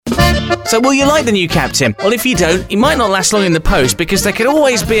So will you like the new captain? Well, if you don't, he might not last long in the post because there could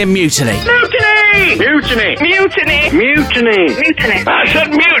always be a mutiny. Mutiny! Mutiny! Mutiny! Mutiny! Mutiny! I said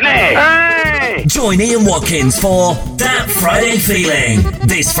mutiny! Hey! Join Ian Watkins for That Friday Feeling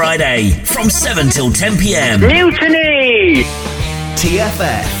this Friday from 7 till 10 p.m. Mutiny!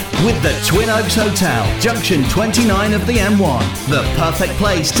 TFF with the Twin Oaks Hotel, junction 29 of the M1. The perfect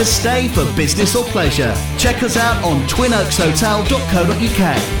place to stay for business or pleasure. Check us out on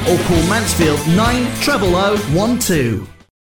twinoakshotel.co.uk or call Mansfield 90012.